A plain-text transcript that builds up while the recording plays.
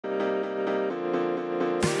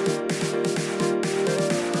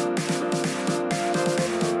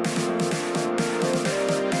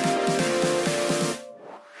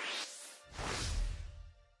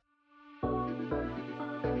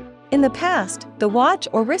In the past, the watch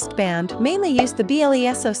or wristband mainly used the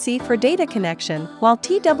BLE SoC for data connection, while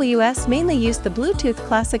TWS mainly used the Bluetooth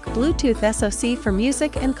Classic Bluetooth SoC for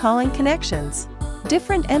music and calling connections.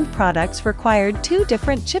 Different end products required two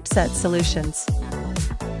different chipset solutions.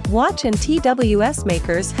 Watch and TWS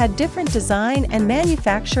makers had different design and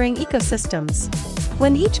manufacturing ecosystems.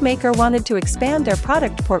 When each maker wanted to expand their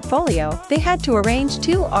product portfolio, they had to arrange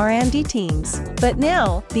two R&D teams. But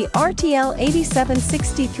now, the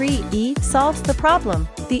RTL8763E solves the problem.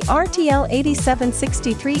 The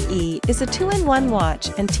RTL8763E is a two-in-one watch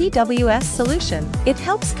and TWS solution. It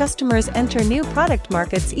helps customers enter new product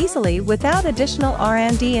markets easily without additional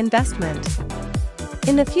R&D investment.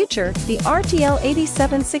 In the future, the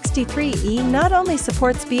RTL8763E not only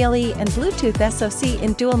supports BLE and Bluetooth SoC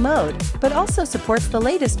in dual mode, but also supports the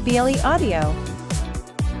latest BLE Audio.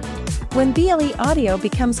 When BLE Audio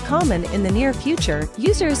becomes common in the near future,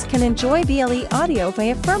 users can enjoy BLE Audio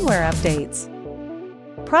via firmware updates.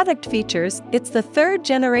 Product features: it's the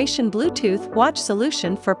third-generation Bluetooth watch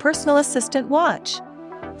solution for personal assistant watch.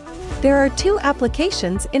 There are two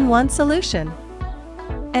applications in one solution.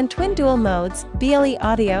 And twin dual modes, BLE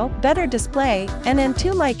Audio, better display,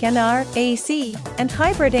 NN2 mic NR, AAC, and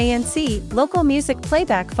hybrid ANC, local music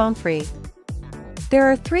playback phone-free. There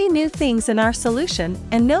are three new things in our solution,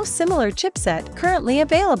 and no similar chipset currently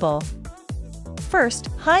available. First,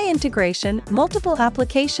 high integration, multiple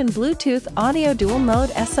application Bluetooth audio dual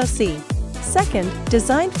mode SoC. Second,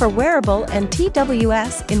 designed for wearable and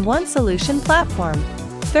TWS in one solution platform.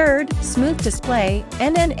 Third, smooth display,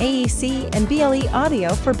 NN AAC and BLE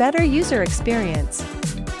Audio for better user experience.